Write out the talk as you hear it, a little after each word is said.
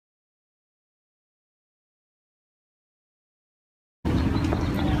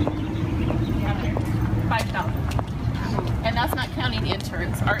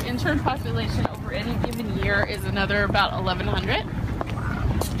our intern population over any given year is another about 1,100.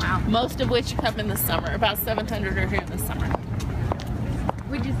 Wow. Most of which come in the summer. About 700 are here in the summer.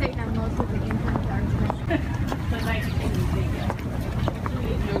 Would you say that most of the interns are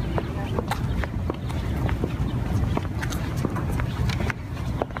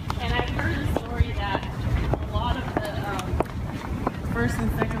And I've heard the story that a lot of the first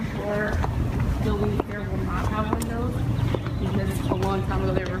and second floor buildings here will not have windows because a long time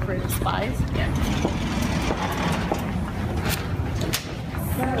ago they were afraid of spies. Yeah.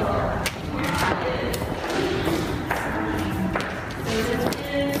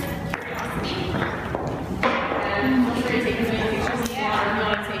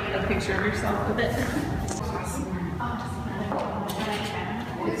 Take a picture of yourself with it.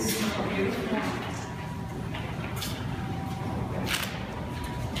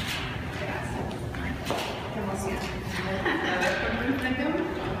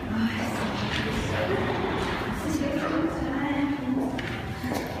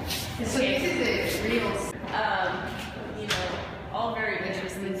 You know, all very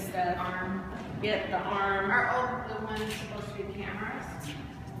interesting stuff. Get the arm. Are all the ones supposed to be cameras?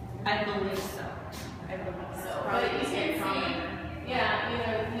 I believe so. But you can see, yeah, you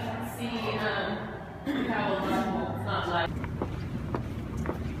know, you can see how a lot it's not like.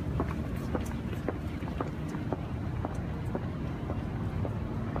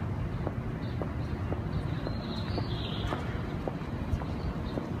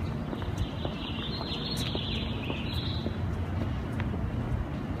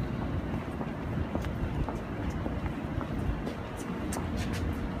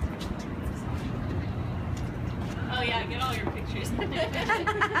 Oh yeah, get all your pictures.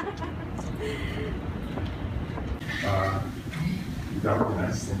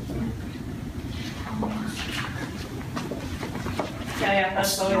 Yeah,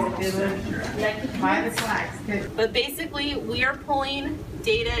 that's always a good one. But basically, we are pulling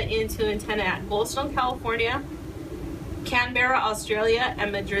data into antenna at Goldstone, California, Canberra, Australia,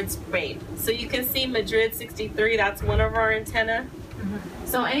 and Madrid, Spain. So you can see Madrid 63, that's one of our antenna.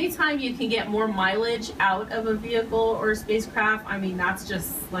 So anytime you can get more mileage out of a vehicle or a spacecraft, I mean, that's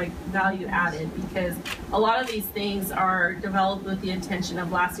just like value added, because a lot of these things are developed with the intention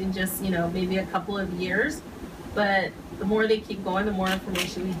of lasting just, you know, maybe a couple of years. But the more they keep going, the more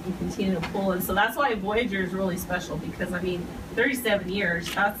information we can continue to pull. And so that's why Voyager is really special, because I mean, 37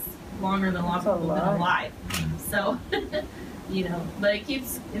 years, that's longer than a lot of people have been alive. So, you know, but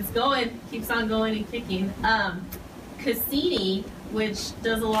it's going, keeps on going and kicking. Cassini, which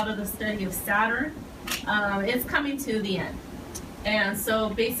does a lot of the study of Saturn, it's coming to the end. And so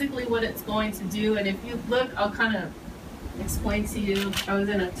basically what it's going to do, and if you look, I'll kind of explain to you, I was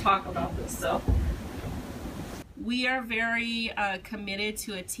in a talk about this, so. We are very committed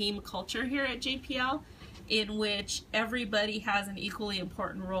to a team culture here at JPL, in which everybody has an equally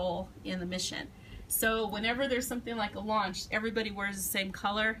important role in the mission. So whenever there's something like a launch, everybody wears the same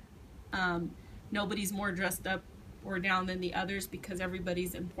color. Nobody's more dressed up or down than the others, because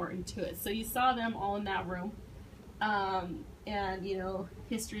everybody's important to it. So you saw them all in that room, and you know,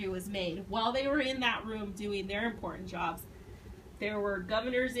 history was made. While they were in that room doing their important jobs, there were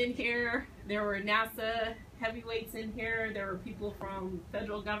governors in here, there were NASA heavyweights in here, there were people from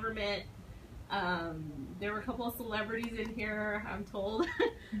federal government, there were a couple of celebrities in here, I'm told.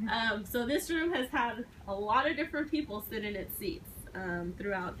 So this room has had a lot of different people sit in its seats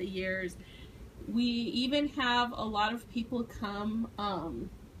throughout the years. We even have a lot of people come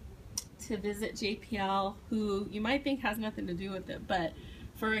to visit JPL who you might think has nothing to do with it, but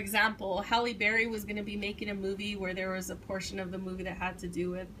for example, Halle Berry was going to be making a movie where there was a portion of the movie that had to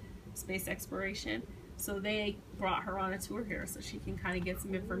do with space exploration. So they brought her on a tour here so she can kind of get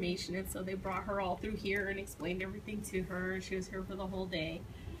some information, and so they brought her all through here and explained everything to her. She was here for the whole day,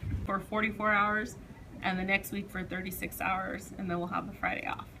 for 44 hours, and the next week for 36 hours, and then we'll have the Friday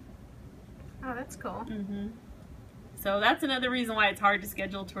off. Oh, that's cool. So that's another reason why it's hard to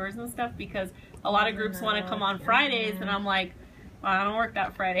schedule tours and stuff, because a lot of groups want to come on Fridays, and I'm like, well, I don't work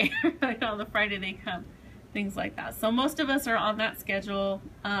that Friday. Like on the Friday they come, things like that. So most of us are on that schedule.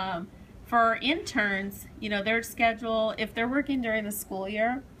 For our interns, you know, their schedule, if they're working during the school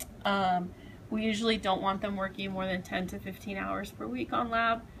year, we usually don't want them working more than 10 to 15 hours per week on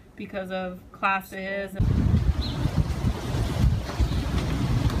lab because of classes.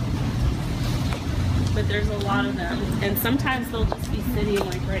 But there's a lot of them, and sometimes they'll just be sitting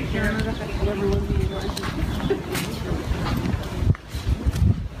like right here while everyone's eating lunch.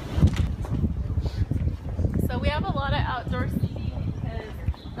 So we have a lot of outdoor seating, because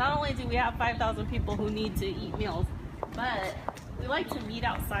not only do we have 5,000 people who need to eat meals, but we like to meet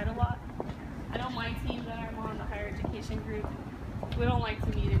outside a lot. I know my team that I'm on, the higher education group, we don't like to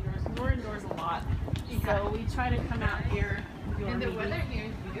meet indoors. We're indoors a lot. So we try to come out here. And the weather here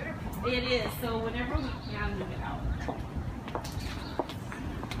is beautiful. It is. So whenever we can, we get out.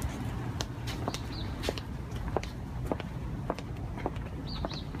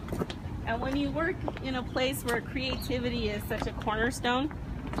 And when you work in a place where creativity is such a cornerstone,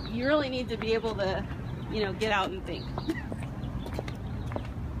 you really need to be able to, you know, get out and think.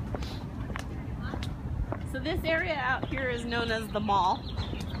 So this area out here is known as the mall.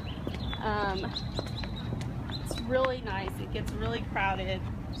 It's really nice. It gets really crowded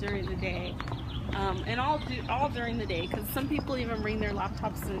during the day, and all during the day, because some people even bring their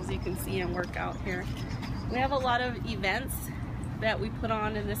laptops, as you can see, and work out here. We have a lot of events that we put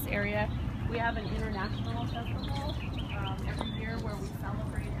on in this area. We have an international festival every year where we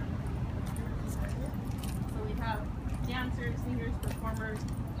celebrate everything. So we have dancers, singers, performers,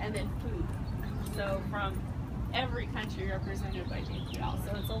 and then food. So from every country represented by JPL.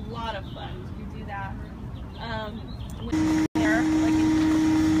 So it's a lot of fun. We do that. We're there, like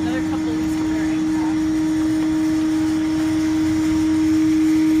another couple of weeks from there.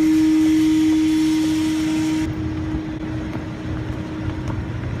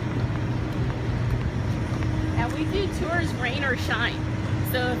 And we do tours rain or shine.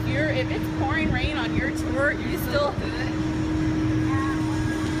 So if it's pouring rain on your tour, you still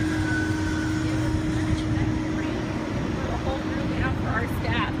our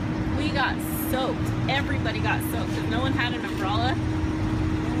staff, we got soaked. Everybody got soaked because no one had an umbrella,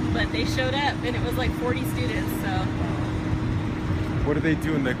 but they showed up and it was like 40 students. So what do they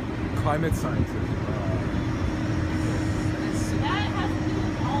do in the climate sciences? That has to do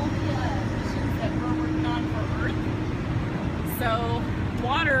with all the missions that we're working on for Earth. So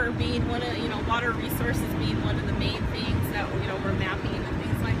water being one of, water resources being one of the main things that, we're mapping and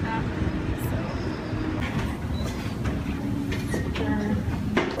things like that.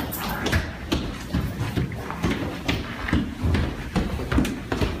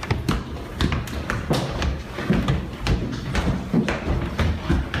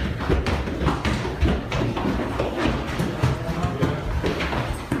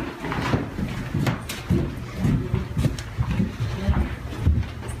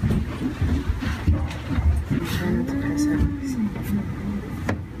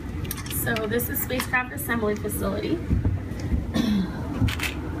 So this is Spacecraft Assembly Facility.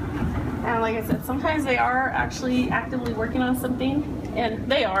 And like I said, sometimes they are actually actively working on something, and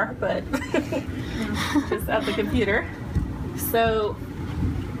they are, but just at the computer. So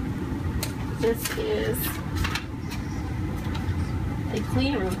this is a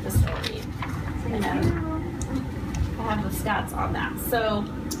clean room facility. And I have the stats on that. So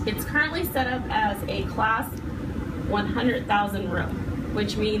it's currently set up as a class 100,000 room,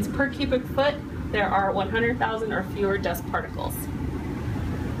 which means per cubic foot, there are 100,000 or fewer dust particles.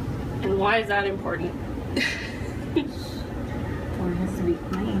 And why is that important? Well, it has to be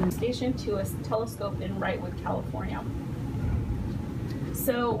clean. Station to a telescope in Wrightwood, California.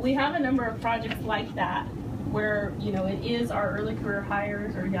 So we have a number of projects like that where, it is our early career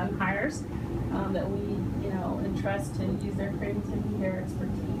hires or young hires that we, entrust to use their creativity, their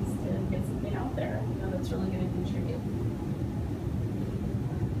expertise to get something out there, that's really going to contribute.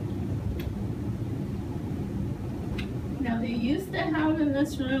 Now they used to have in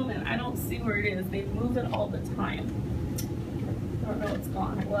this room, and I don't see where it is. They move it all the time. I don't know, it's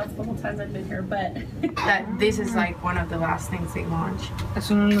gone. Well, that's the whole time I've been here, but This is like one of the last things they launch. Es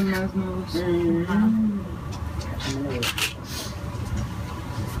uno de los más nuevos.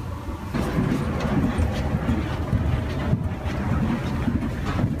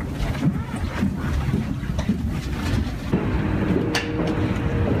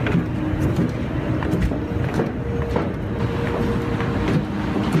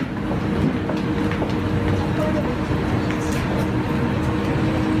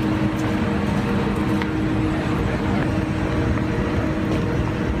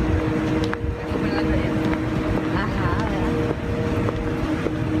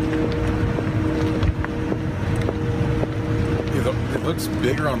 It looks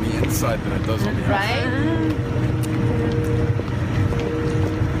bigger on the inside than it does on the outside.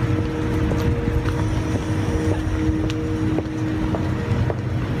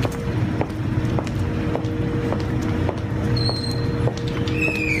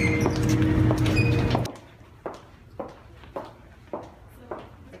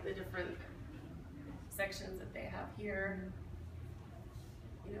 the different sections that they have here,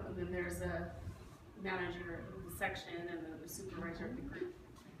 and then there's a manager of the section and then the supervisor of the group.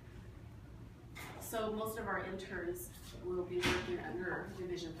 So most of our interns will be working under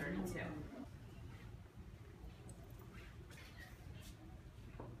Division 32.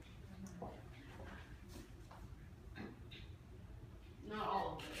 Not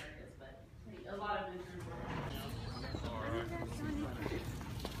all of the areas, but a lot of interns work.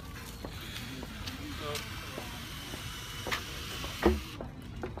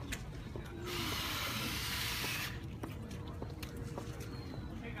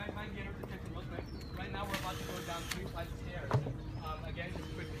 Hey guys, mind getting protection real quick. Right now we're about to go down 3 flights of stairs. Again, just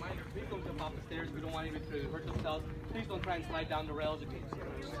a quick reminder, please don't jump off the stairs. We don't want anyone to hurt themselves. Please don't try and slide down the rails. You're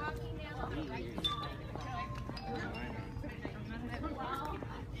walking down, right?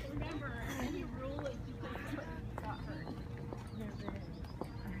 Remember, any rule is because got hurt.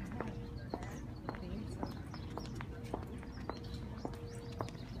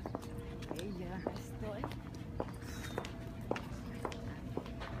 Ella, estoy.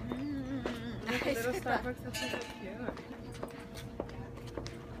 Little Starbucks is so cute.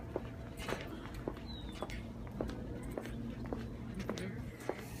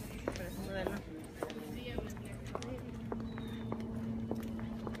 Parece un modelo.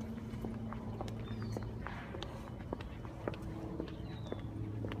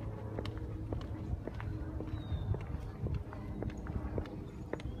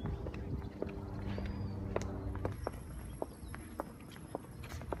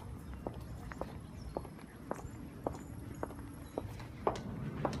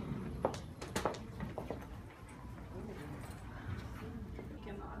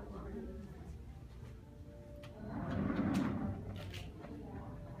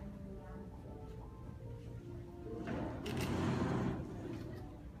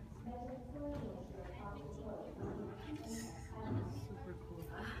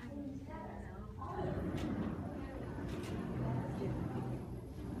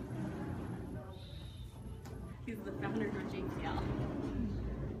 He's the founder of JPL.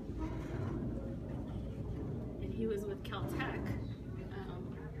 And he was with Caltech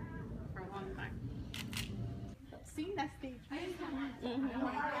for a long time. Seeing that stage. Sounds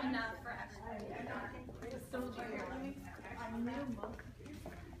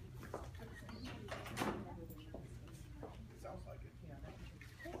like it.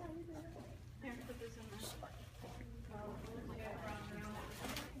 Here, put this in there.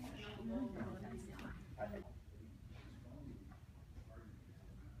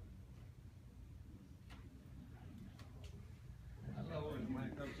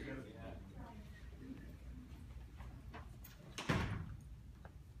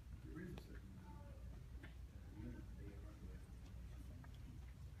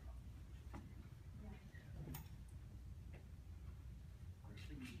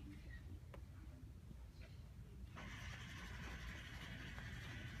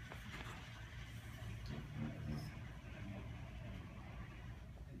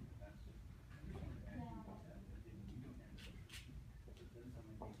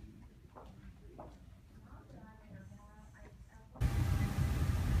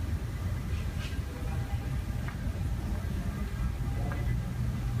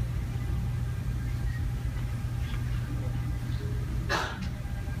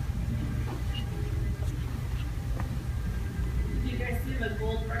 You guys see the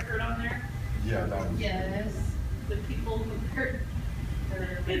gold record on there? Yeah, that was. Yes. The people who hurt.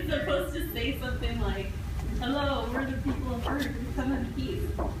 It's supposed to say something like, "Hello, we're the people of Earth. We come in peace."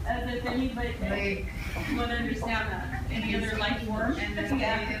 As if anybody would understand that. Any other life form?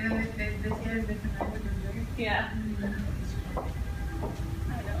 Yeah.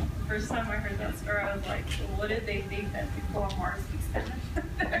 I know. First time I heard that story, I was like, well, what did they think that people on Mars speak Spanish?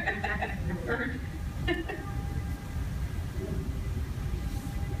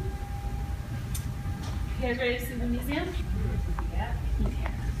 You guys ready to see the museum? Yeah.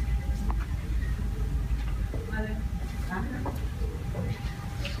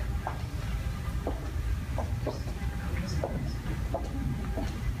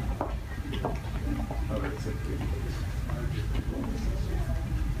 Oh, that's it.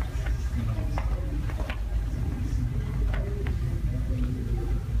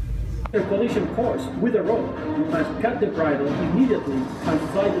 A collision course with a rope. You must cut the bridle immediately and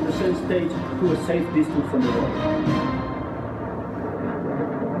fly the descent stage to a safe distance from the rope.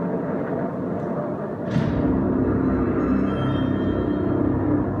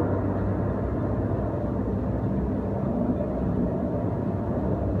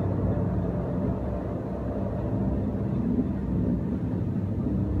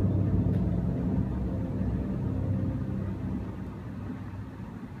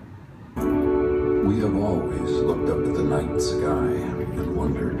 We have always looked up at the night sky and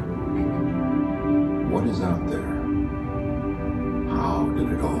wondered, What is out there? How did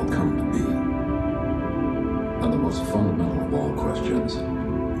it all come to be? And the most fundamental of all questions,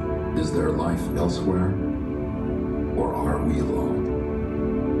 is there life elsewhere, or are we alone?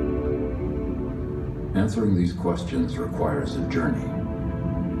 Answering these questions requires a journey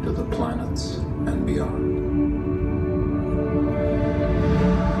to the planets and beyond.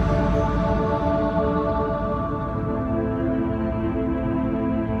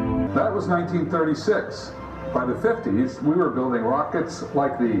 That was 1936. By the 50s, we were building rockets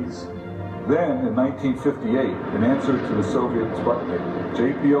like these. Then, in 1958, in answer to the Soviet Sputnik,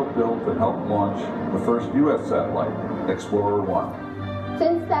 JPL built and helped launch the first U.S. satellite, Explorer 1.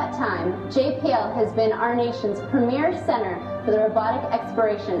 Since that time, JPL has been our nation's premier center for the robotic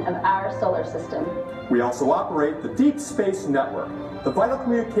exploration of our solar system. We also operate the Deep Space Network, the vital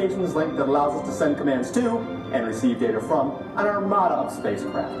communications link that allows us to send commands to and receive data from an armada of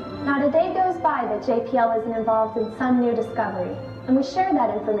spacecraft. Not a day goes by that JPL isn't involved in some new discovery, and we share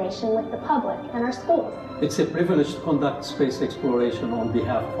that information with the public and our schools. It's a privilege to conduct space exploration on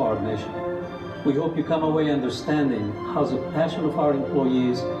behalf of our nation. We hope you come away understanding how the passion of our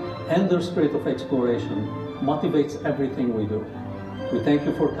employees and their spirit of exploration motivates everything we do. We thank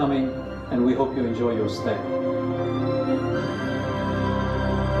you for coming, and we hope you enjoy your stay.